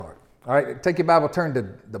All right, take your Bible, turn to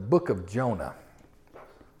the book of Jonah.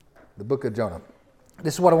 The book of Jonah.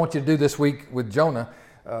 This is what I want you to do this week with Jonah.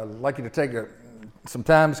 I'd like you to take some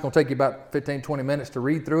time. It's going to take you about 15, 20 minutes to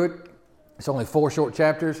read through it. It's only 4 short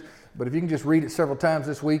chapters, but if you can just read it several times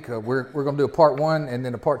this week, we're going to do a part 1 and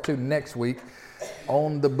then a part 2 next week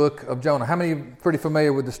on the book of Jonah. How many are pretty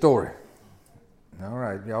familiar with the story? All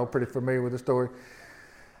right, y'all pretty familiar with the story?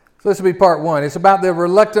 So this will be part 1. It's about the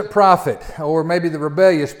reluctant prophet, or maybe the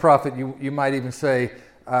rebellious prophet, you might even say.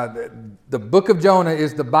 The book of Jonah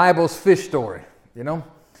is the Bible's fish story, you know?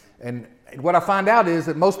 And what I find out is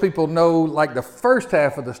that most people know like the first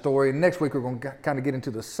half of the story, and next week we're going to kind of get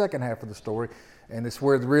into the second half of the story, and it's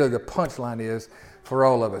where really the punchline is for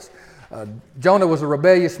all of us. Jonah was a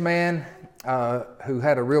rebellious man who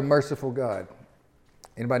had a real merciful God.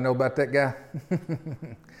 Anybody know about that guy?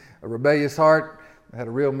 A rebellious heart, had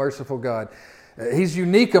a real merciful God. He's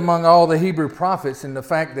unique among all the Hebrew prophets in the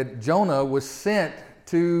fact that Jonah was sent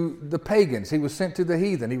to the pagans. He was sent to the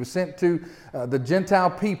heathen. He was sent to the Gentile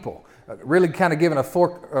people, really kind of giving a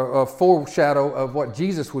foreshadow of what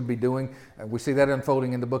Jesus would be doing. We see that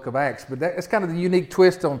unfolding in the book of Acts. But that's kind of the unique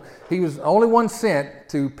twist on, he was the only one sent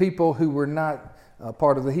to people who were not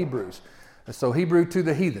part of the Hebrews. So Hebrew to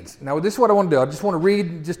the heathens. Now this is what I want to do. I just want to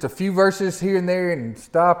read just a few verses here and there and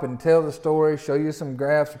stop and tell the story, show you some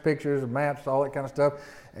graphs, pictures, maps, all that kind of stuff.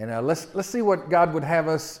 And let's see what God would have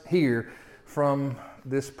us hear from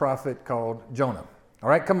this prophet called Jonah. All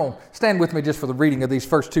right, come on. Stand with me just for the reading of these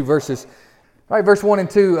first 2 verses. All right, verse 1 and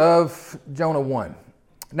 2 of Jonah 1.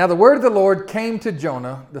 Now the word of the Lord came to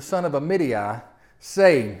Jonah, the son of Amittai,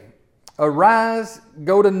 saying, Arise,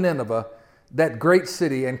 go to Nineveh, that great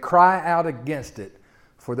city, and cry out against it,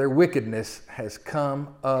 for their wickedness has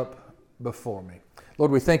come up before me.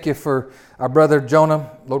 Lord, we thank you for our brother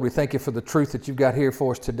Jonah. Lord, we thank you for the truth that you've got here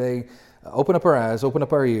for us today. Open up our eyes, open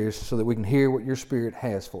up our ears, so that we can hear what your Spirit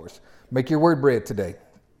has for us. Make your word bread today.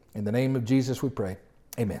 In the name of Jesus we pray.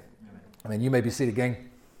 Amen. Amen. You may be seated, gang.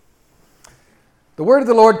 The word of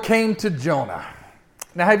the Lord came to Jonah.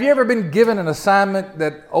 Now, have you ever been given an assignment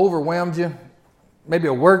that overwhelmed you? Maybe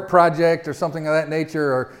a work project or something of that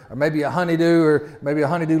nature, or maybe a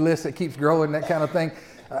honeydew list that keeps growing, that kind of thing.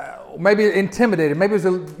 Maybe intimidated. Maybe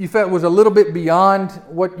you felt it was a little bit beyond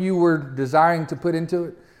what you were desiring to put into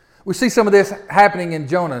it. We see some of this happening in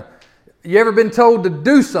Jonah. You ever been told to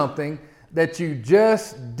do something that you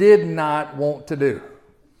just did not want to do?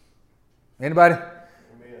 Anybody?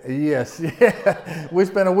 Amen. Yes. Yeah. We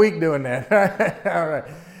spent a week doing that. All right.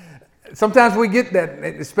 Sometimes we get that,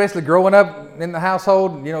 especially growing up in the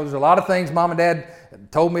household. You know, there's a lot of things Mom and Dad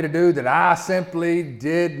told me to do that I simply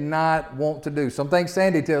did not want to do. Some things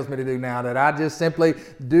Sandy tells me to do now that I just simply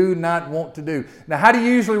do not want to do. Now, how do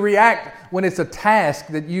you usually react when it's a task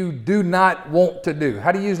that you do not want to do?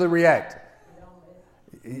 How do you usually react?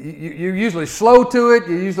 You're usually slow to it.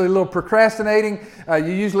 You're usually a little procrastinating. You're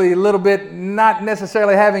usually a little bit not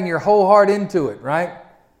necessarily having your whole heart into it, right?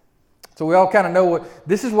 So we all kind of know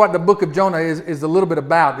this is what the book of Jonah is a little bit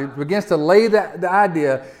about. It begins to lay the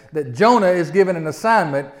idea that Jonah is given an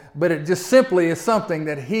assignment, but it just simply is something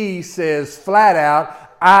that he says flat out,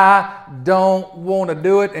 I don't want to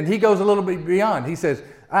do it. And he goes a little bit beyond. He says,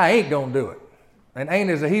 I ain't going to do it. And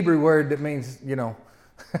ain't is a Hebrew word that means, never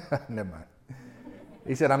mind.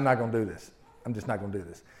 He said, I'm not going to do this. I'm just not going to do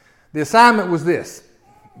this. The assignment was this.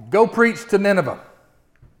 Go preach to Nineveh.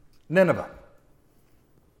 Nineveh,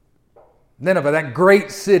 that great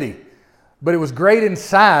city. But it was great in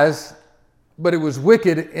size, but it was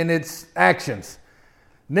wicked in its actions.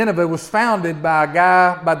 Nineveh was founded by a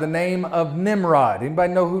guy by the name of Nimrod.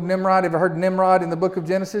 Anybody know who Nimrod? Ever heard Nimrod in the book of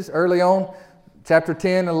Genesis? Early on, chapter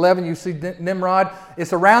 10 and 11, you see Nimrod.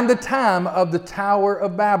 It's around the time of the Tower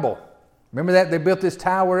of Babel. Remember that? They built this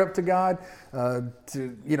tower up to God.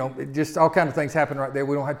 Just all kinds of things happen right there.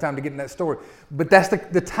 We don't have time to get in that story. But that's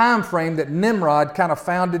the time frame that Nimrod kind of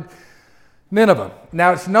founded Nineveh.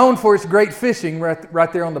 Now, it's known for its great fishing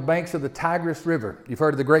right there on the banks of the Tigris River. You've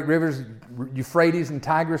heard of the great rivers, Euphrates and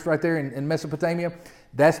Tigris right there in Mesopotamia?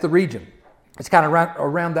 That's the region. It's kind of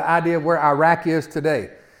around the idea of where Iraq is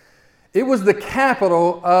today. It was the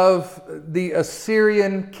capital of the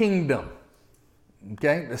Assyrian kingdom.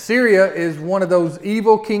 Okay, Assyria is one of those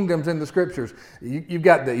evil kingdoms in the scriptures. You've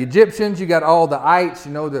got the Egyptians, you got all the ites,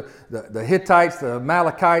 the Hittites, the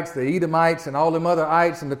Amalekites, the Edomites, and all them other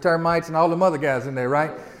ites and the termites and all them other guys in there,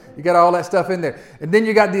 right? You got all that stuff in there. And then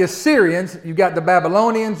you got the Assyrians, you got the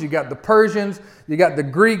Babylonians, you got the Persians, you got the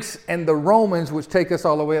Greeks and the Romans, which take us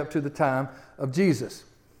all the way up to the time of Jesus.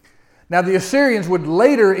 Now the Assyrians would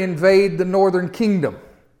later invade the northern kingdom,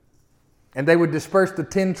 and they would disperse the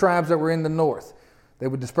 10 tribes that were in the north. They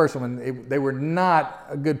would disperse them, and they were not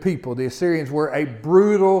a good people. The Assyrians were a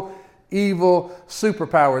brutal, evil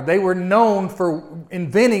superpower. They were known for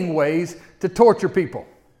inventing ways to torture people.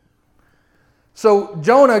 So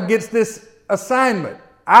Jonah gets this assignment.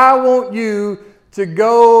 I want you to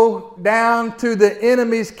go down to the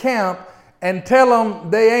enemy's camp and tell them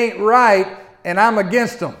they ain't right and I'm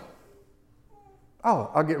against them. Oh,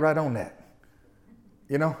 I'll get right on that.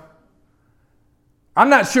 You know? I'm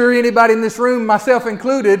not sure anybody in this room, myself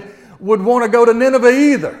included, would want to go to Nineveh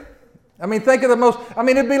either. I mean, think of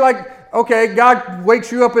it'd be like, okay, God wakes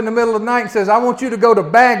you up in the middle of the night and says, I want you to go to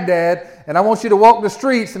Baghdad and I want you to walk the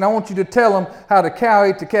streets and I want you to tell them how the cow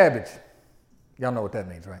ate the cabbage. Y'all know what that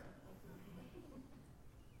means, right?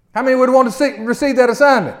 How many would want to receive that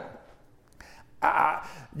assignment? I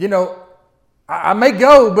may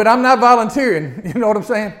go, but I'm not volunteering. You know what I'm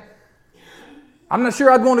saying? I'm not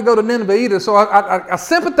sure I'd want to go to Nineveh either, so I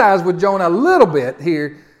sympathize with Jonah a little bit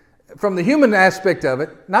here from the human aspect of it,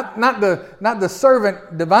 not the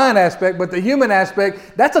servant divine aspect, but the human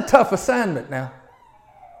aspect. That's a tough assignment now.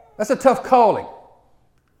 That's a tough calling.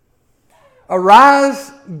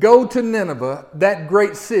 Arise, go to Nineveh, that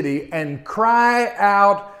great city, and cry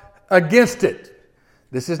out against it.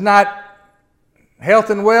 This is not health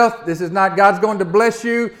and wealth. This is not God's going to bless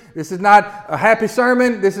you. This is not a happy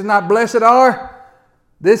sermon. This is not blessed are.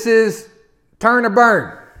 This is turn or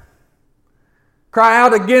burn. Cry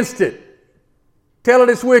out against it. Tell it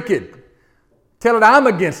it's wicked. Tell it I'm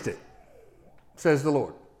against it, says the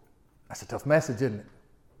Lord. That's a tough message, isn't it?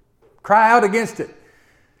 Cry out against it.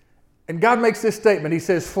 And God makes this statement. He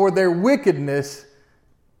says, for their wickedness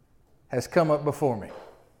has come up before me.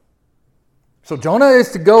 So Jonah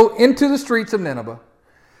is to go into the streets of Nineveh,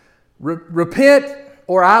 repent,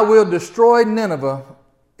 or I will destroy Nineveh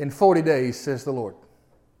in 40 days, says the Lord.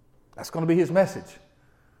 That's going to be his message.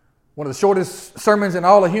 One of the shortest sermons in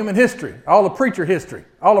all of human history, all of preacher history,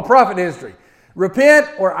 all of prophet history. Repent,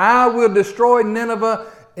 or I will destroy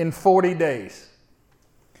Nineveh in 40 days.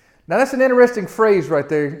 Now that's an interesting phrase right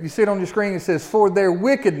there. You see it on your screen. It says, for their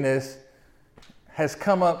wickedness has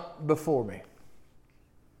come up before me.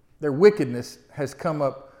 Their wickedness has come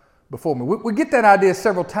up before me. We get that idea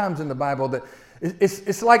several times in the Bible that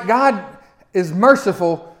it's like God is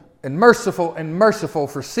merciful and merciful and merciful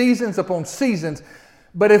for seasons upon seasons.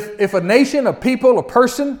 But if a nation, a people, a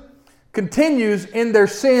person continues in their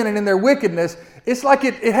sin and in their wickedness, it's like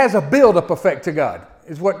it has a build-up effect to God,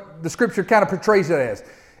 is what the scripture kind of portrays it as.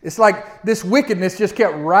 It's like this wickedness just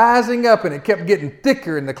kept rising up and it kept getting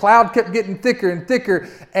thicker and the cloud kept getting thicker and thicker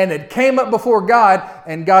and it came up before God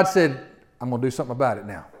and God said, I'm going to do something about it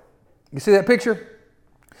now. You see that picture?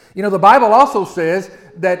 You know, the Bible also says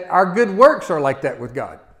that our good works are like that with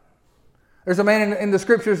God. There's a man in the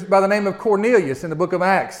scriptures by the name of Cornelius in the book of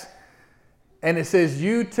Acts. And it says,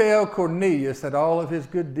 you tell Cornelius that all of his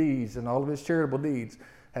good deeds and all of his charitable deeds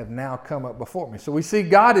have now come up before me. So we see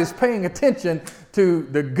God is paying attention to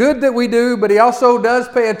the good that we do, but he also does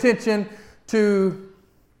pay attention to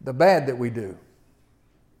the bad that we do.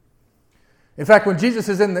 In fact, when Jesus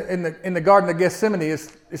is in the Garden of Gethsemane,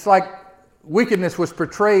 it's like wickedness was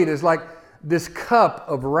portrayed as like this cup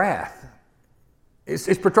of wrath.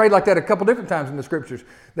 It's portrayed like that a couple different times in the scriptures,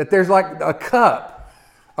 that there's like a cup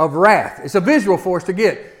of wrath. It's a visual for us to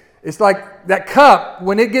get. It's like that cup,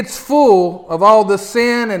 when it gets full of all the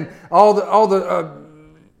sin and all the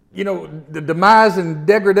demise and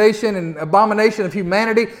degradation and abomination of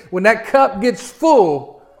humanity, when that cup gets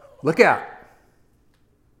full, look out.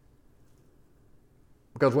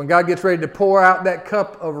 Because when God gets ready to pour out that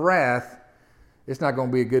cup of wrath, it's not going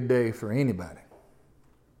to be a good day for anybody.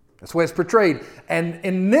 That's the way it's portrayed. And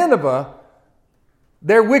in Nineveh,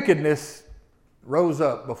 their wickedness rose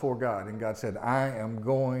up before God. And God said, I am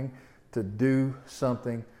going to do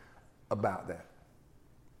something about that.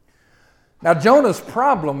 Now, Jonah's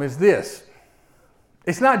problem is this.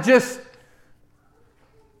 It's not just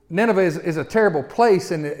Nineveh is a terrible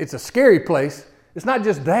place and it's a scary place. It's not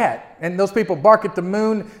just that. And those people bark at the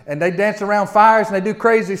moon and they dance around fires and they do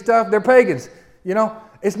crazy stuff. They're pagans. You know,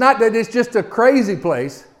 it's not that it's just a crazy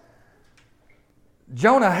place.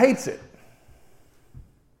 Jonah hates it.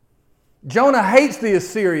 Jonah hates the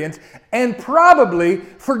Assyrians, and probably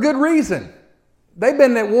for good reason. They've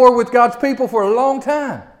been at war with God's people for a long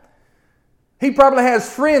time. He probably has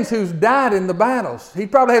friends who's died in the battles. He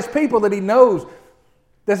probably has people that he knows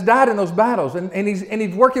that's died in those battles. And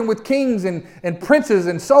he's working with kings and princes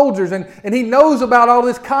and soldiers, and he knows about all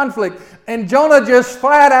this conflict. And Jonah just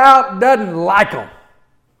flat out doesn't like them.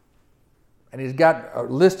 And he's got a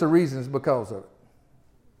list of reasons because of it.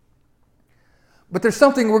 But there's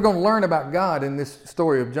something we're going to learn about God in this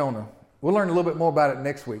story of Jonah. We'll learn a little bit more about it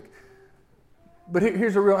next week. But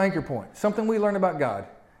here's a real anchor point. Something we learn about God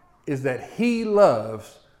is that He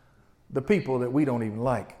loves the people that we don't even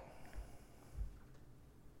like.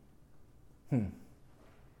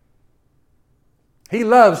 He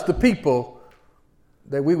loves the people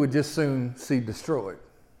that we would just soon see destroyed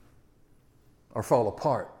or fall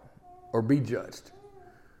apart or be judged.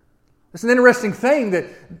 It's an interesting thing that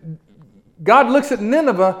God looks at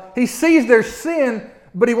Nineveh, He sees their sin,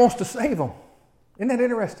 but He wants to save them. Isn't that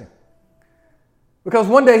interesting? Because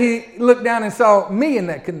one day He looked down and saw me in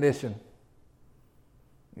that condition.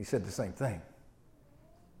 He said the same thing.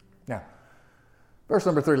 Now, verse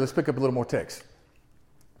number 3, let's pick up a little more text.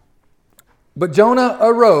 But Jonah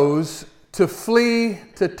arose to flee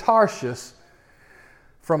to Tarshish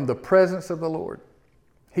from the presence of the Lord.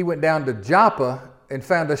 He went down to Joppa and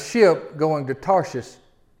found a ship going to Tarshish.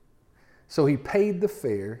 So he paid the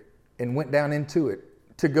fare and went down into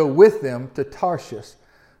it to go with them to Tarshish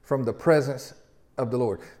from the presence of the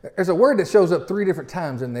Lord. There's a word that shows up 3 different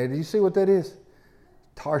times in there. Do you see what that is?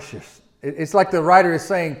 Tarshish. It's like the writer is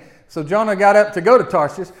saying, so Jonah got up to go to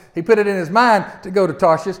Tarshish. He put it in his mind to go to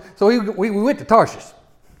Tarshish. So we went to Tarshish.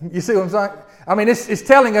 You see what I'm saying? I mean, it's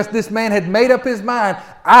telling us this man had made up his mind.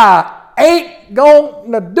 I ain't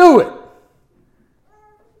going to do it.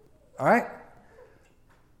 All right?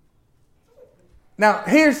 Now,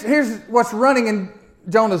 here's what's running in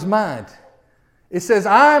Jonah's mind. It says,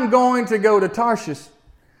 I'm going to go to Tarshish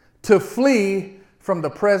to flee from the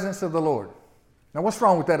presence of the Lord. Now, what's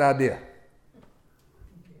wrong with that idea?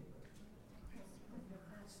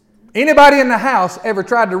 Anybody in the house ever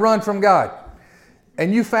tried to run from God?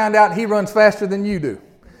 And you found out He runs faster than you do.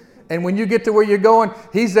 And when you get to where you're going,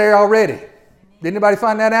 He's there already. Did anybody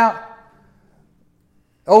find that out?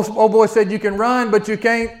 Old boy said you can run, but you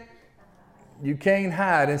can't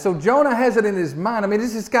hide. And so Jonah has it in his mind. I mean,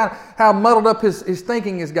 this is kind of how muddled up his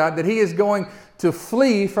thinking is God, that he is going to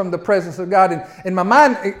flee from the presence of God. And my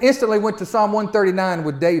mind instantly went to Psalm 139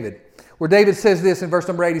 with David, where David says this in verse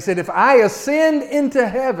number 8. He said, if I ascend into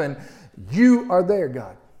heaven, you are there,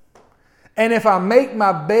 God. And if I make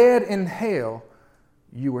my bed in hell,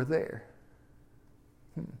 you are there.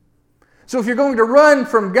 So if you're going to run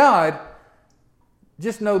from God,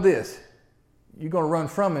 just know this. You're going to run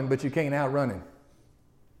from Him, but you can't outrun Him.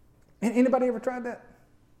 Anybody ever tried that?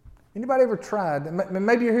 Anybody ever tried?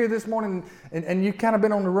 Maybe you're here this morning and you've kind of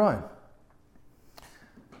been on the run.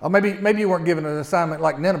 Or maybe you weren't given an assignment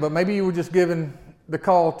like Nineveh. Maybe you were just given the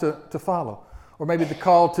call to follow. Or maybe the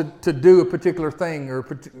call to do a particular thing.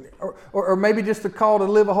 Or maybe just the call to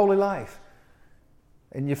live a holy life.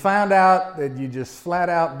 And you found out that you just flat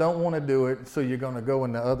out don't want to do it, so you're going to go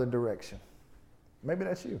in the other direction. Maybe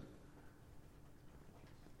that's you.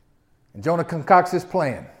 And Jonah concocts his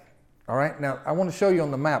plan. All right, now I want to show you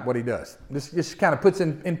on the map what he does. This just kind of puts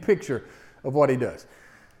in picture of what he does.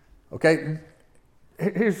 Okay,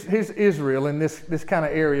 here's Israel in this kind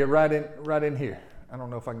of area right in here. I don't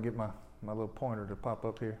know if I can get my little pointer to pop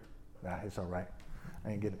up here. Nah, it's all right.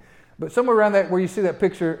 I ain't getting it. But somewhere around that, where you see that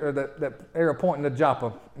picture, or that arrow pointing to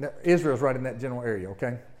Joppa, Israel's right in that general area,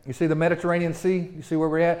 okay? You see the Mediterranean Sea? You see where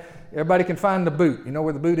we're at? Everybody can find the boot. You know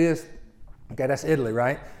where the boot is? Okay, that's Italy,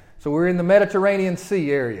 right? So we're in the Mediterranean Sea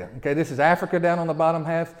area. Okay, this is Africa down on the bottom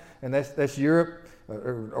half, and that's Europe,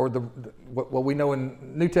 or what we know in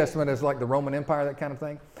New Testament as like the Roman Empire, that kind of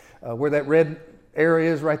thing. Where that red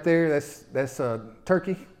area is right there, that's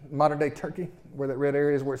Turkey, modern day Turkey. Where that red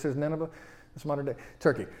area is, where it says Nineveh, that's modern day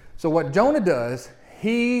Turkey. So what Jonah does,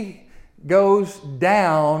 he goes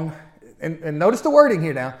down, and notice the wording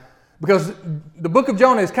here now, because the book of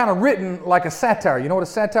Jonah is kind of written like a satire. You know what a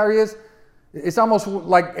satire is? It's almost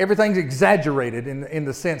like everything's exaggerated in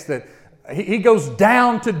the sense that he goes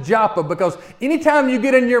down to Joppa, because anytime you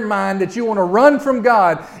get in your mind that you want to run from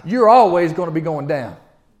God, you're always going to be going down.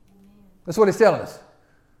 That's what he's telling us.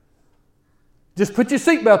 Just put your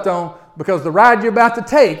seatbelt on, because the ride you're about to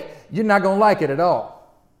take, you're not going to like it at all.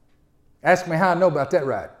 Ask me how I know about that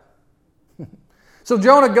ride. So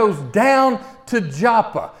Jonah goes down to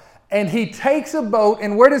Joppa, and he takes a boat,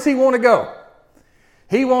 and where does he want to go?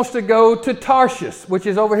 He wants to go to Tarshish, which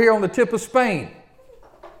is over here on the tip of Spain.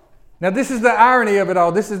 Now, this is the irony of it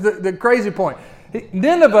all. This is the crazy point.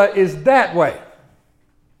 Nineveh is that way.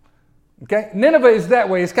 Okay? Nineveh is that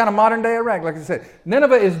way. It's kind of modern day Iraq, like I said.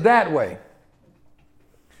 Nineveh is that way.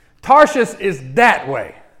 Tarshish is that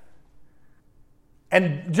way.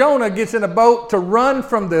 And Jonah gets in a boat to run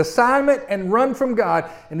from the assignment and run from God.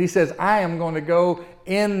 And he says, I am going to go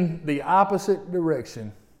in the opposite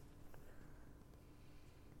direction.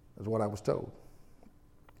 That's what I was told.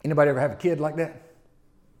 Anybody ever have a kid like that?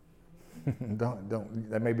 Don't.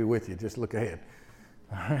 That may be with you. Just look ahead.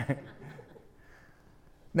 All right.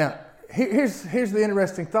 Now, here's the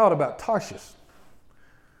interesting thought about Tarshish.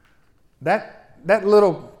 That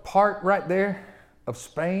little part right there of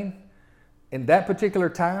Spain in that particular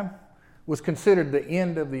time was considered the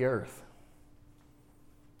end of the earth.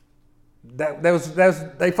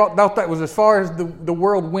 They thought that was as far as the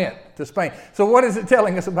world went to Spain. So what is it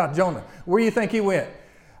telling us about Jonah? Where do you think he went?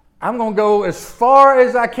 I'm going to go as far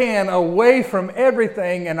as I can away from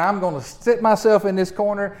everything, and I'm going to sit myself in this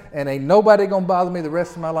corner, and ain't nobody going to bother me the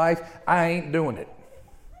rest of my life. I ain't doing it.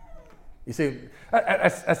 You see,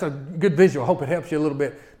 that's a good visual. I hope it helps you a little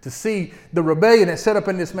bit to see the rebellion that's set up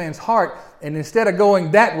in this man's heart, and instead of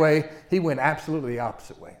going that way, he went absolutely the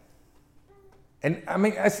opposite way. And I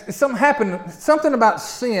mean, something about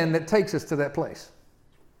sin that takes us to that place.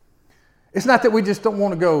 It's not that we just don't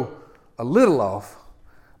want to go a little off,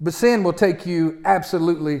 but sin will take you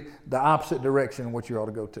absolutely the opposite direction of what you ought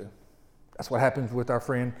to go to. That's what happens with our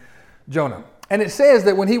friend Jonah. And it says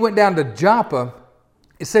that when he went down to Joppa,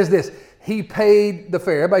 it says this, he paid the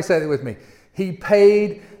fare. Everybody say it with me. He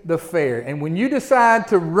paid the fare. And when you decide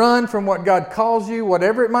to run from what God calls you,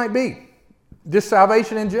 whatever it might be, just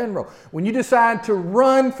salvation in general, when you decide to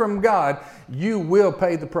run from God, you will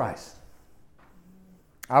pay the price.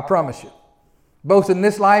 I promise you. Both in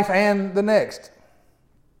this life and the next.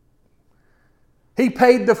 He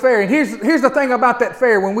paid the fare. And here's the thing about that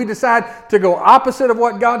fare. When we decide to go opposite of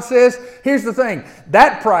what God says, here's the thing.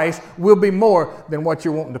 That price will be more than what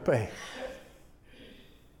you're wanting to pay.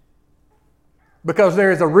 Because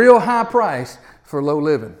there is a real high price for low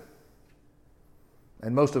living.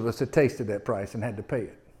 And most of us have tasted that price and had to pay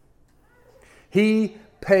it. He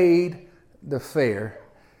paid the fare.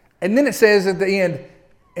 And then it says at the end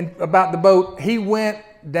about the boat, he went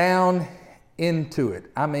down into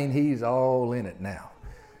it. I mean, he's all in it now.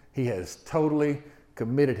 He has totally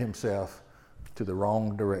committed himself to the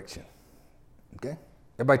wrong direction. Okay?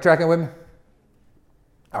 Everybody tracking with me?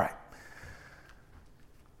 All right.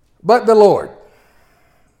 But the Lord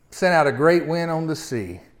sent out a great wind on the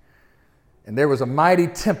sea, and there was a mighty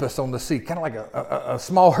tempest on the sea, kind of like a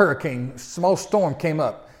small hurricane, small storm came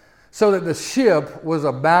up, so that the ship was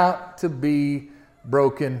about to be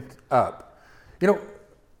broken up. You know,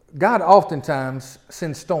 God oftentimes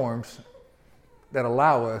sends storms that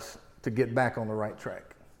allow us to get back on the right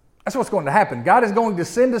track. That's what's going to happen. God is going to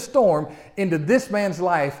send a storm into this man's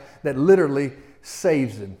life that literally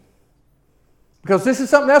saves him. Because this is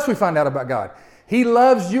something else we find out about God. He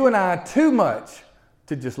loves you and I too much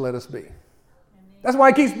to just let us be. That's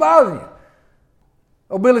why he keeps bothering you.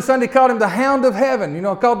 Oh, Billy Sunday called him the hound of heaven. You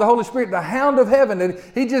know, called the Holy Spirit the hound of heaven.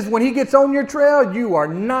 And when he gets on your trail, you are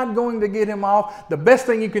not going to get him off. The best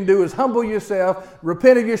thing you can do is humble yourself,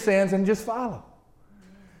 repent of your sins, and just follow.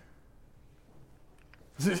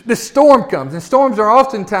 This storm comes, and storms are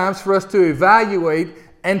oftentimes for us to evaluate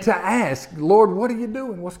and to ask, Lord, what are you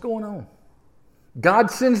doing? What's going on?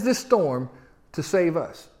 God sends this storm to save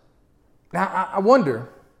us. Now, I wonder,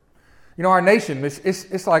 you know, our nation,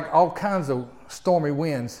 it's like all kinds of stormy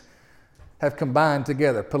winds have combined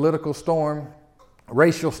together. Political storm,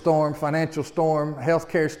 racial storm, financial storm,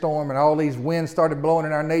 healthcare storm, and all these winds started blowing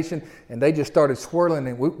in our nation, and they just started swirling.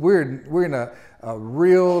 And we're in a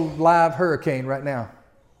real live hurricane right now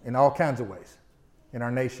in all kinds of ways in our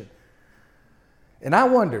nation. And I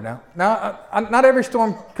wonder now not every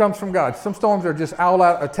storm comes from God. Some storms are just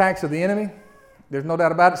all-out attacks of the enemy. There's no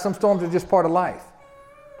doubt about it. Some storms are just part of life.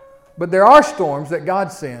 But there are storms that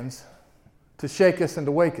God sends to shake us and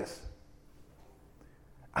to wake us.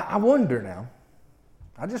 I wonder now.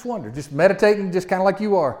 I just wonder. Just meditating, just kind of like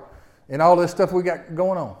you are, in all this stuff we got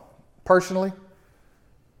going on. Personally,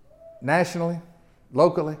 nationally,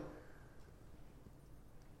 locally.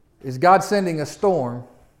 Is God sending a storm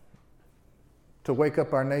to wake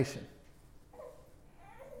up our nation?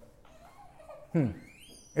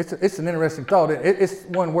 It's an interesting thought. It's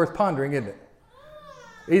one worth pondering, isn't it?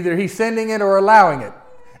 Either he's sending it or allowing it.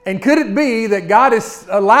 And could it be that God is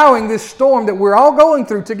allowing this storm that we're all going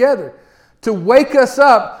through together to wake us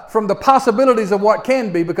up from the possibilities of what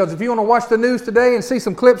can be? Because if you want to watch the news today and see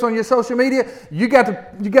some clips on your social media, you got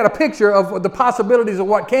a picture of the possibilities of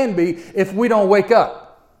what can be if we don't wake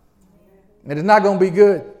up. And it's not going to be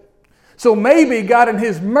good. So maybe God in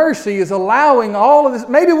His mercy is allowing all of this.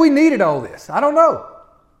 Maybe we needed all this. I don't know.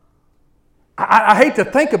 I hate to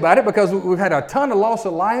think about it because we've had a ton of loss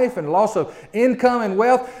of life and loss of income and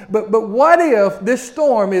wealth. But what if this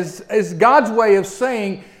storm is God's way of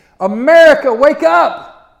saying, America, wake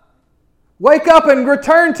up. Wake up and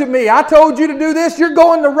return to me. I told you to do this. You're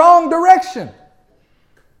going the wrong direction.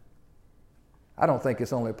 I don't think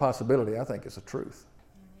it's only a possibility. I think it's a truth.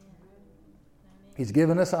 He's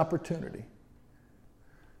given us opportunity.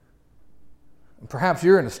 And perhaps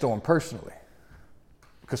you're in a storm personally,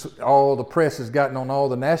 because all the press has gotten on all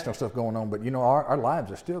the national stuff going on, but our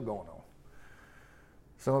lives are still going on.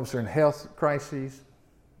 Some of us are in health crises,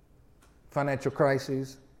 financial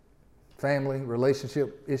crises, family,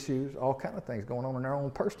 relationship issues, all kind of things going on in our own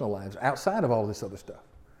personal lives outside of all this other stuff.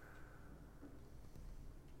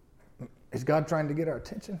 Is God trying to get our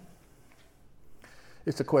attention?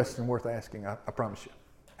 It's a question worth asking, I promise you.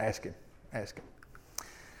 Ask Him. Ask Him.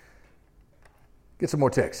 Get some more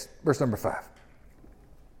text. Verse number 5.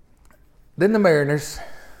 Then the mariners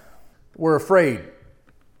were afraid,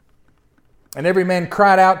 and every man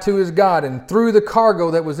cried out to his God and threw the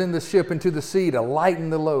cargo that was in the ship into the sea to lighten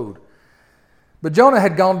the load. But Jonah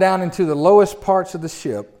had gone down into the lowest parts of the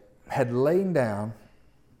ship, had lain down,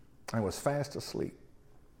 and was fast asleep.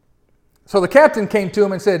 So the captain came to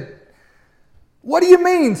him and said, "What do you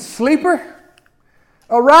mean, sleeper?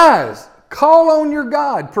 Arise, call on your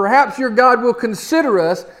God. Perhaps your God will consider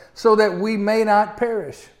us so that we may not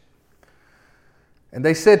perish." And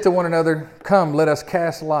they said to one another, "Come, let us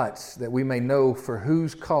cast lots, that we may know for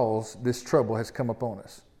whose cause this trouble has come upon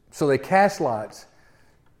us." So they cast lots,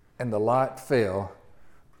 and the lot fell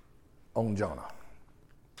on Jonah.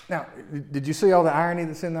 Now, did you see all the irony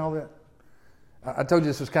that's in all that? I told you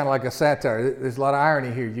this was kind of like a satire. There's a lot of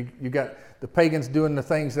irony here. You got the pagans doing the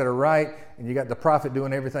things that are right, and you got the prophet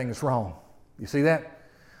doing everything that's wrong. You see that?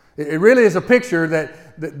 It really is a picture that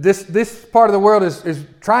this part of the world is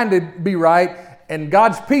trying to be right, and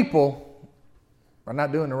God's people are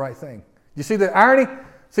not doing the right thing. You see the irony?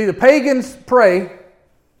 See, the pagans pray,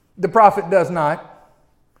 the prophet does not.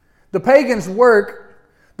 The pagans work,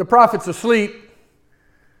 the prophet's asleep.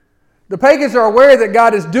 The pagans are aware that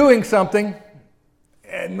God is doing something.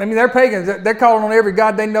 And, they're pagans. They're calling on every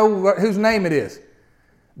god they know whose name it is.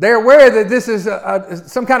 They're aware that this is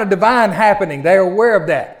some kind of divine happening. They're aware of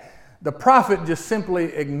that. The prophet just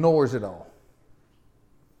simply ignores it all.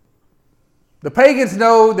 The pagans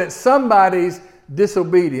know that somebody's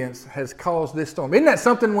disobedience has caused this storm. Isn't that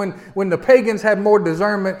something when the pagans have more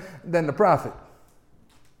discernment than the prophet?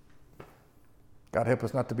 God help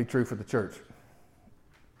us not to be true for the church.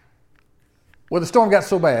 Well, the storm got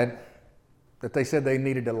so bad that they said they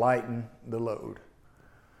needed to lighten the load.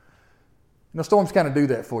 Storms kind of do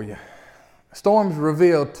that for you. Storms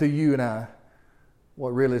reveal to you and I what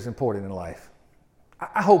really is important in life.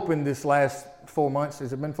 I hope in this last 4 months,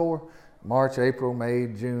 has it been 4? March, April, May,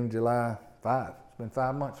 June, July, 5. It's been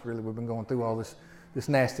 5 months, really. We've been going through all this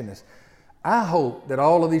nastiness. I hope that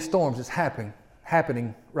all of these storms that's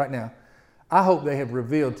happening right now, I hope they have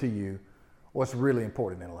revealed to you what's really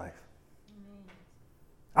important in life.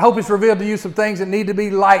 I hope it's revealed to you some things that need to be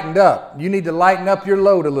lightened up. You need to lighten up your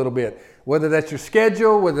load a little bit. Whether that's your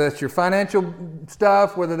schedule, whether that's your financial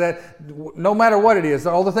stuff, no matter what it is,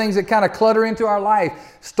 all the things that kind of clutter into our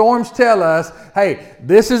life. Storms tell us, hey,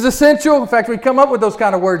 this is essential. In fact, we come up with those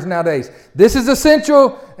kind of words nowadays. This is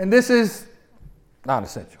essential and this is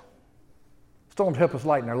non-essential. Storms help us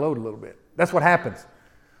lighten our load a little bit. That's what happens.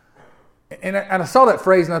 And I saw that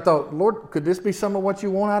phrase and I thought, Lord, could this be some of what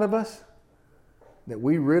you want out of us? That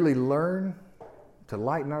we really learn to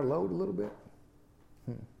lighten our load a little bit?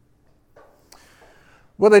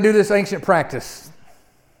 Well, they do this ancient practice.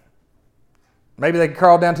 Maybe they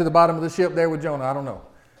crawl down to the bottom of the ship there with Jonah. I don't know.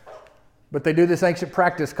 But they do this ancient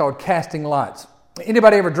practice called casting lots.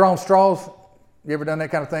 Anybody ever drawn straws? You ever done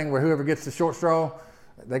that kind of thing where whoever gets the short straw,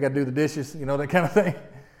 they got to do the dishes, that kind of thing?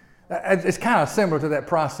 It's kind of similar to that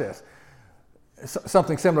process.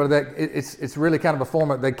 Something similar to that. It's really kind of a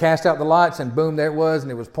form of, they cast out the lots and boom, there it was,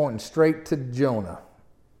 and it was pointing straight to Jonah.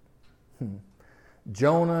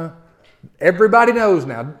 Jonah, everybody knows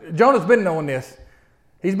now. Jonah's been knowing this.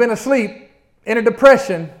 He's been asleep in a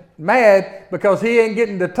depression, mad because he ain't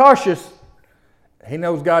getting to Tarshish. He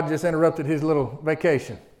knows God just interrupted his little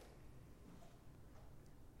vacation.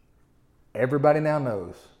 Everybody now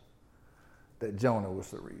knows that Jonah was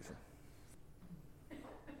the reason.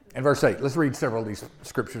 And verse 8, let's read several of these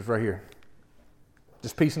scriptures right here.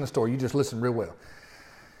 Just piecing the story. You just listen real well.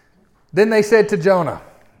 Then they said to Jonah,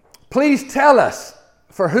 "Please tell us,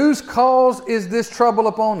 for whose cause is this trouble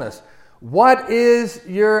upon us? What is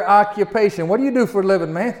your occupation? What do you do for a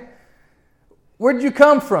living, man? Where did you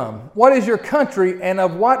come from? What is your country, and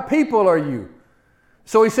of what people are you?"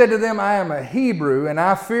 So he said to them, "I am a Hebrew, and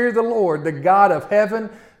I fear the Lord, the God of heaven,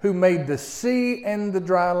 who made the sea and the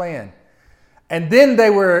dry land." And then they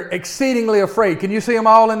were exceedingly afraid. Can you see them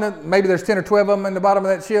all maybe there's 10 or 12 of them in the bottom of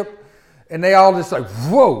that ship? And they all just like,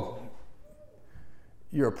 whoa.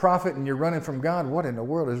 you're a prophet and you're running from God. What in the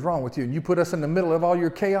world is wrong with you? And you put us in the middle of all your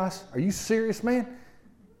chaos? Are you serious, man?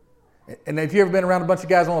 And if you've ever been around a bunch of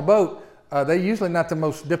guys on a boat, they're usually not the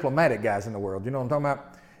most diplomatic guys in the world. You know what I'm talking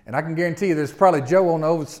about? And I can guarantee you there's probably Joe on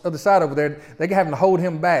the other side over there. They're having to hold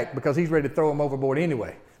him back because he's ready to throw him overboard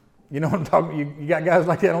anyway. You know what I'm talking about? You got guys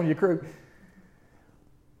like that on your crew.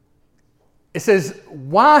 It says,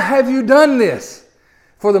 why have you done this?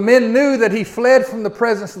 For the men knew that he fled from the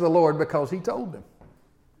presence of the Lord because he told them.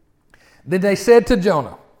 Then they said to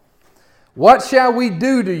Jonah, what shall we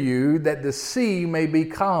do to you that the sea may be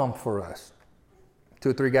calm for us? 2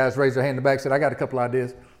 or 3 guys raised their hand in the back and said, I got a couple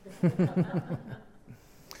ideas.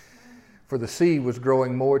 For the sea was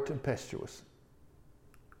growing more tempestuous.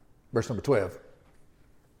 Verse number 12.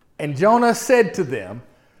 And Jonah said to them,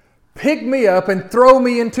 pick me up and throw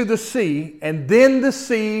me into the sea, and then the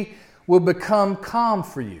sea will become calm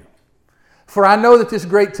for you. For I know that this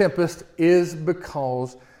great tempest is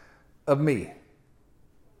because of me.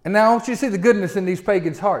 And now I want you to see the goodness in these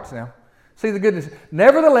pagans' hearts now. See the goodness.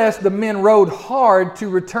 Nevertheless, the men rowed hard to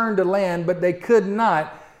return to land, but they could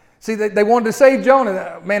not. See, they wanted to save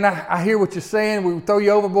Jonah. Man, I hear what you're saying. We throw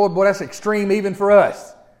you overboard. Boy, that's extreme even for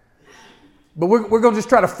us. But we're going to just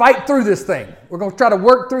try to fight through this thing. We're going to try to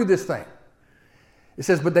work through this thing. It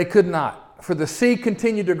says, but they could not. For the sea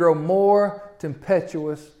continued to grow more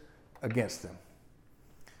tempestuous against them.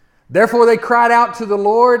 Therefore they cried out to the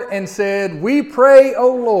Lord and said, we pray,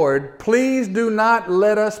 O Lord, please do not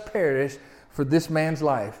let us perish for this man's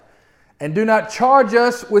life. And do not charge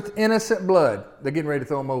us with innocent blood. They're getting ready to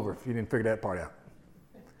throw him over if you didn't figure that part out.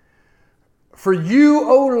 For you,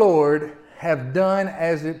 O Lord, have done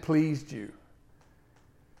as it pleased you.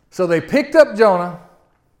 So they picked up Jonah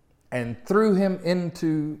and threw him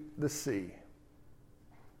into the sea.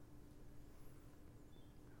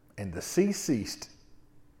 And the sea ceased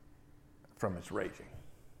from its raging.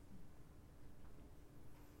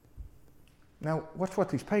 Now, watch what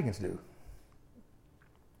these pagans do.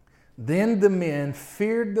 Then the men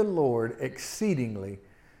feared the Lord exceedingly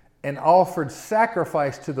and offered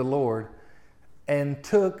sacrifice to the Lord and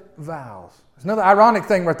took vows. There's another ironic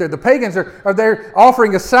thing right there. The pagans are there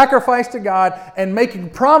offering a sacrifice to God and making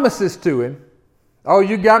promises to Him. Oh,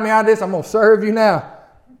 you got me out of this. I'm going to serve you now.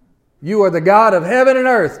 You are the God of heaven and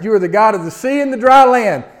earth. You are the God of the sea and the dry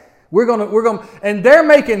land. We're going to, and they're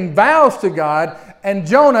making vows to God, and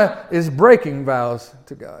Jonah is breaking vows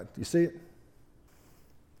to God. You see it?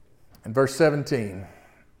 In verse 17,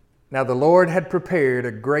 now the Lord had prepared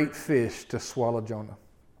a great fish to swallow Jonah.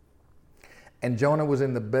 And Jonah was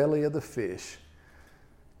in the belly of the fish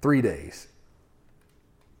 3 days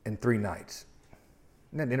and 3 nights.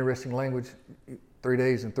 Isn't that interesting language? 3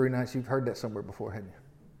 days and 3 nights. You've heard that somewhere before, haven't you?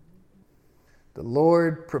 The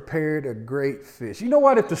Lord prepared a great fish. You know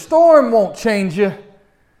what? If the storm won't change you,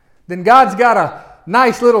 then God's got a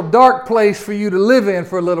nice little dark place for you to live in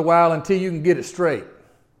for a little while until you can get it straight.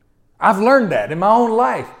 I've learned that in my own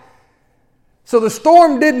life. So the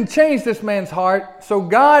storm didn't change this man's heart. So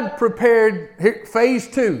God prepared phase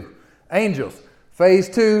 2, angels. Phase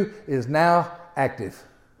 2 is now active.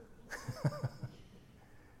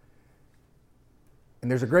 And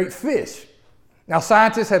there's a great fish. Now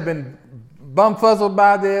scientists have been bumfuzzled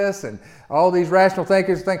by this, and all these rational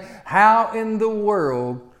thinkers think, how in the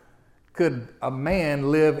world could a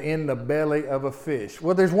man live in the belly of a fish?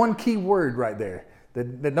 Well, there's one key word right there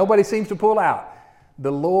that nobody seems to pull out.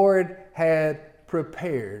 The Lord had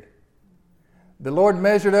prepared. The Lord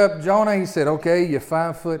measured up Jonah. He said, okay, you're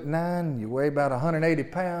 5'9", you weigh about 180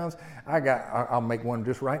 pounds. I'll make one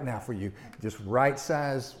just right now for you. Just right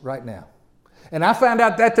size right now. And I found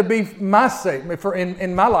out that to be my sake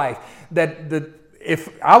in my life, that if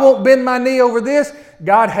I won't bend my knee over this,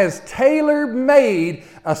 God has tailor-made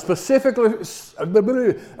a specific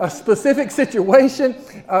situation,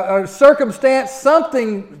 a circumstance,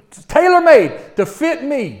 something tailor-made to fit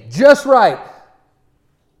me just right.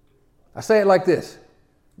 I say it like this.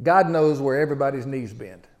 God knows where everybody's knees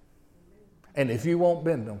bend. And if you won't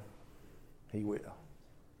bend them, He will.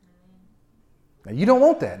 Now, you don't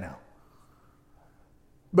want that now.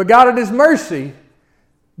 But God in His mercy,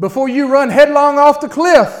 before you run headlong off the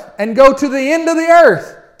cliff and go to the end of the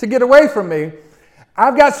earth to get away from me,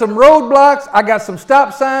 I've got some roadblocks, I got some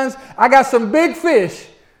stop signs, I got some big fish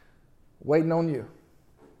waiting on you.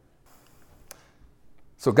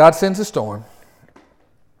 So God sends a storm.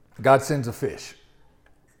 God sends a fish.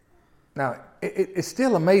 Now, it's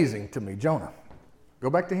still amazing to me, Jonah. Go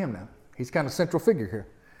back to him now. He's kind of central figure here.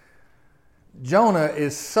 Jonah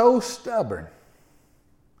is so stubborn.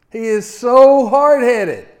 He is so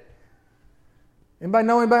hard-headed. Anybody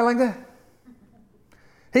know anybody like that?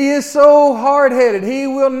 He is so hard-headed. He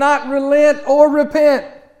will not relent or repent.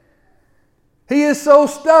 He is so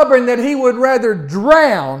stubborn that he would rather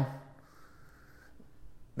drown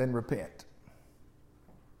than repent.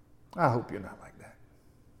 I hope you're not like that.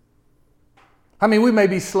 I mean, we may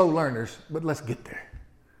be slow learners, but let's get there.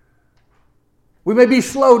 We may be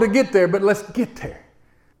slow to get there, but let's get there.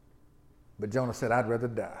 But Jonah said, I'd rather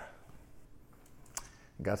die.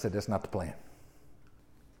 God said, that's not the plan.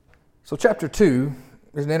 So chapter 2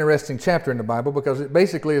 is an interesting chapter in the Bible because it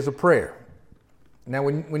basically is a prayer. Now,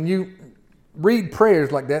 when you read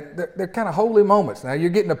prayers like that, they're kind of holy moments. Now, you're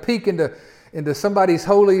getting a peek into somebody's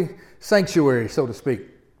holy sanctuary, so to speak.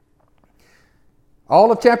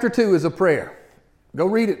 All of chapter 2 is a prayer. Go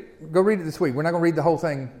read it. Go read it this week. We're not going to read the whole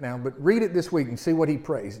thing now, but read it this week and see what he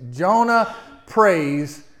prays. Jonah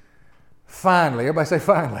prays finally. Everybody say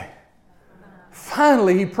finally.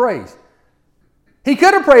 Finally, he prays. He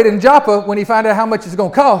could have prayed in Joppa when he found out how much it's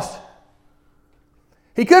going to cost.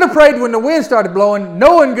 He could have prayed when the wind started blowing,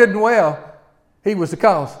 knowing good and well he was the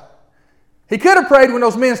cause. He could have prayed when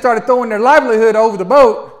those men started throwing their livelihood over the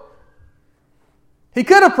boat. He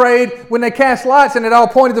could have prayed when they cast lots and it all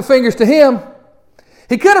pointed the fingers to him.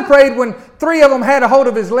 He could have prayed when 3 of them had a hold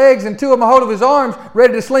of his legs and 2 of them a hold of his arms,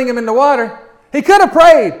 ready to sling him in the water. He could have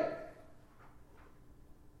prayed.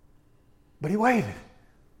 But he waited.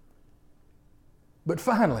 But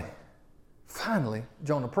finally,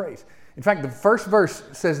 Jonah prays. In fact, the first verse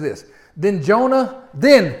says this. Then Jonah.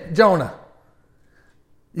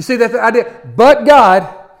 You see that idea? But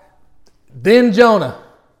God, then Jonah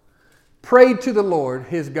prayed to the Lord,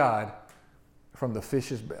 his God, from the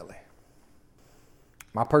fish's belly.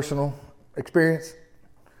 My personal experience,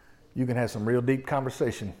 you can have some real deep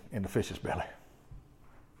conversation in the fish's belly.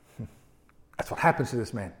 That's what happens to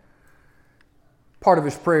this man. Part of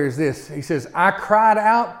his prayer is this. He says, I cried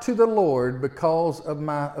out to the Lord because of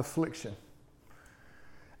my affliction.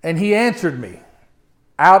 And he answered me.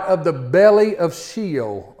 Out of the belly of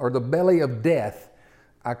Sheol, or the belly of death,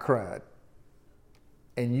 I cried.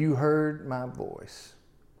 And you heard my voice.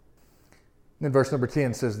 Then verse number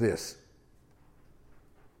 10 says this.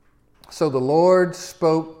 So the Lord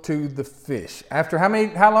spoke to the fish. After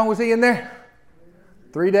how long was he in there?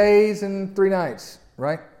 3 days and 3 nights,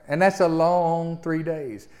 right? And that's a long 3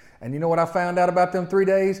 days. And you know what I found out about them 3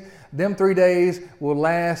 days? Them 3 days will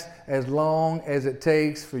last as long as it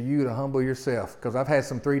takes for you to humble yourself. Because I've had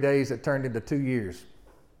some 3 days that turned into 2 years.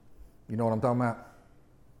 You know what I'm talking about?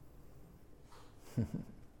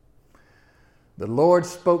 The Lord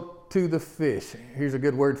spoke to the fish. Here's a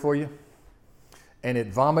good word for you. And it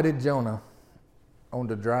vomited Jonah on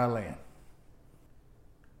the dry land.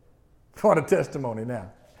 What a testimony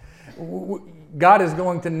now. God is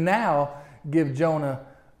going to now give Jonah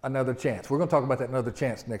another chance. We're going to talk about that another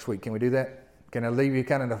chance next week. Can we do that? Can I leave you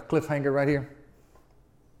kind of a cliffhanger right here?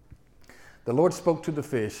 The Lord spoke to the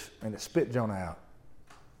fish and it spit Jonah out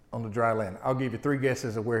on the dry land. I'll give you 3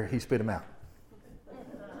 guesses of where he spit him out.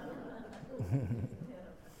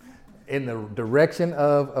 In the direction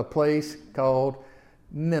of a place called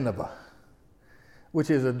Nineveh, which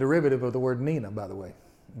is a derivative of the word Nina, by the way.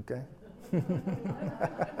 Okay?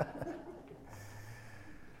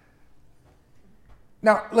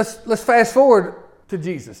 Now, let's fast forward to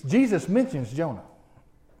Jesus. Jesus mentions Jonah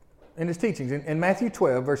in his teachings. In Matthew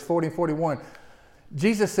 12, verse 40 and 41,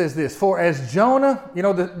 Jesus says this, for as Jonah,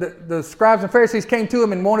 the scribes and Pharisees came to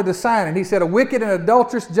him and wanted a sign. And he said, a wicked and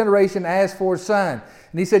adulterous generation asked for a sign.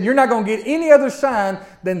 And he said, you're not going to get any other sign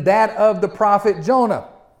than that of the prophet Jonah.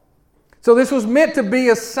 So this was meant to be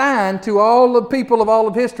a sign to all the people of all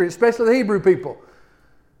of history, especially the Hebrew people.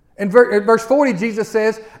 In verse 40, Jesus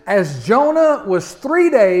says, as Jonah was 3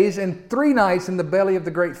 days and 3 nights in the belly of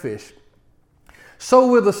the great fish, so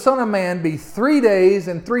will the Son of Man be 3 days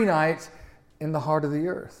and 3 nights in the heart of the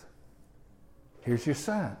earth. Here's your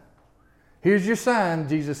sign. Here's your sign,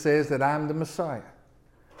 Jesus says, that I'm the Messiah.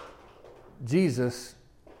 Jesus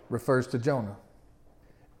refers to Jonah.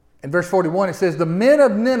 In verse 41, it says, the men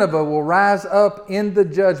of Nineveh will rise up in the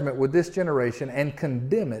judgment with this generation and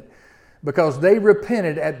condemn it, because they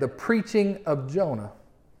repented at the preaching of Jonah.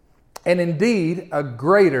 And indeed, a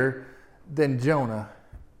greater than Jonah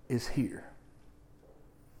is here.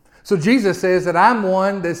 So Jesus says that I'm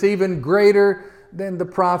one that's even greater than the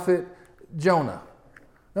prophet Jonah.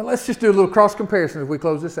 Now let's just do a little cross comparison as we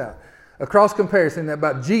close this out. A cross comparison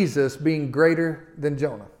about Jesus being greater than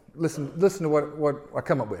Jonah. Listen to what I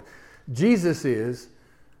come up with. He's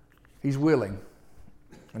willing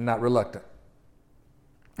and not reluctant.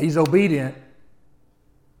 He's obedient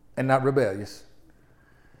and not rebellious.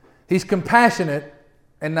 He's compassionate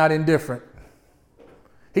and not indifferent.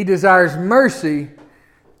 He desires mercy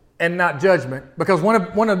and not judgment. Because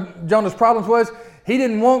one of Jonah's problems was he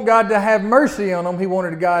didn't want God to have mercy on them. He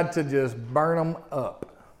wanted God to just burn them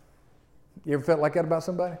up. You ever felt like that about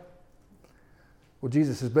somebody? Well,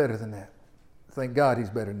 Jesus is better than that. Thank God he's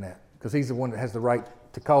better than that, because he's the one that has the right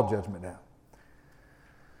to call judgment down.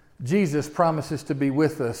 Jesus promises to be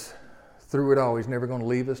with us through it all. He's never going to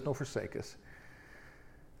leave us nor forsake us.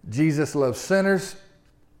 Jesus loves sinners.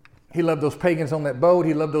 He loved those pagans on that boat.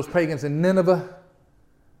 He loved those pagans in Nineveh.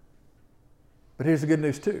 But here's the good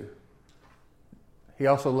news too. He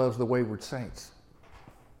also loves the wayward saints.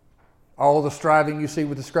 All the striving you see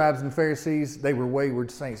with the scribes and the Pharisees, they were wayward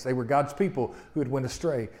saints. They were God's people who had went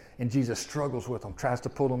astray. And Jesus struggles with them, tries to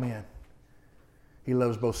pull them in. He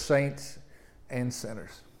loves both saints and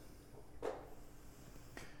sinners.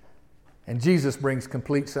 And Jesus brings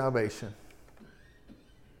complete salvation.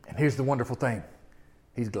 And here's the wonderful thing.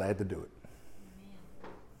 He's glad to do it.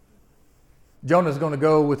 Jonah's going to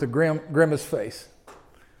go with a grimace face.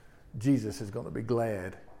 Jesus is going to be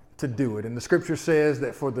glad to do it. And the scripture says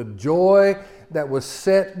that for the joy that was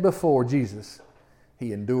set before Jesus,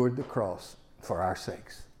 he endured the cross for our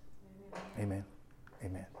sakes. Amen.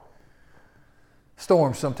 Amen.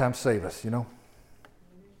 Storms sometimes save us, you know.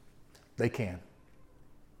 They can.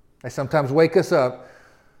 They sometimes wake us up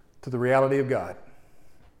to the reality of God.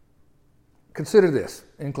 Consider this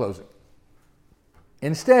in closing.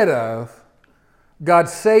 Instead of God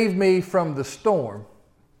save me from the storm,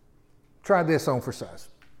 try this on for size.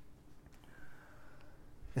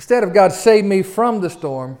 Instead of God save me from the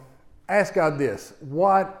storm, ask God this: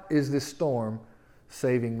 what is this storm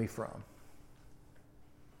saving me from?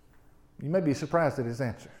 You may be surprised at his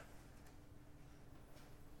answer.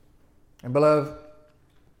 And beloved,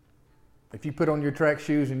 if you put on your track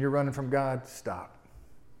shoes and you're running from God, stop.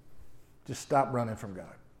 Just stop running from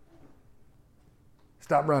God.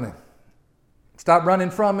 Stop running. Stop running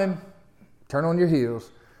from him, turn on your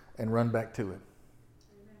heels, and run back to him.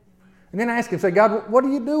 And then ask him, say, God, what are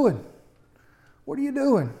you doing? What are you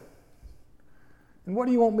doing? And what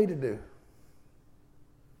do you want me to do?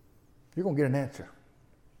 You're going to get an answer.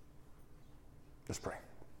 Let's pray.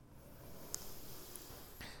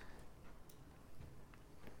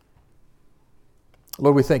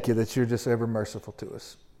 Lord, we thank you that you're just ever merciful to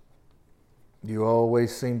us. You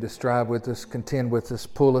always seem to strive with us, contend with us,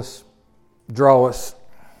 pull us, draw us,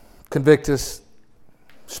 convict us,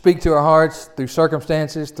 speak to our hearts through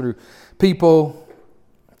circumstances, through people,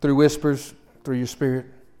 through whispers, through your Spirit.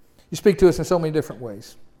 You speak to us in so many different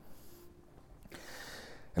ways.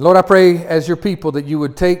 And Lord, I pray as your people that you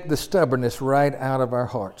would take the stubbornness right out of our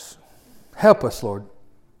hearts. Help us, Lord,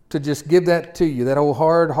 to just give that to you, that old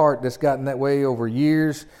hard heart that's gotten that way over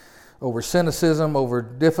years, over cynicism, over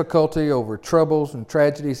difficulty, over troubles and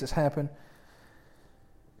tragedies that's happened.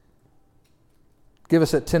 Give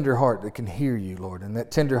us that tender heart that can hear you, Lord, and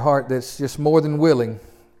that tender heart that's just more than willing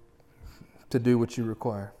to do what you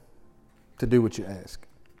require, to do what you ask.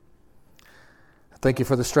 Thank you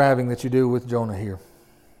for the striving that you do with Jonah here,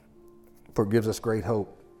 for it gives us great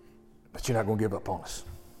hope that you're not going to give up on us.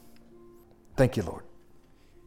 Thank you, Lord.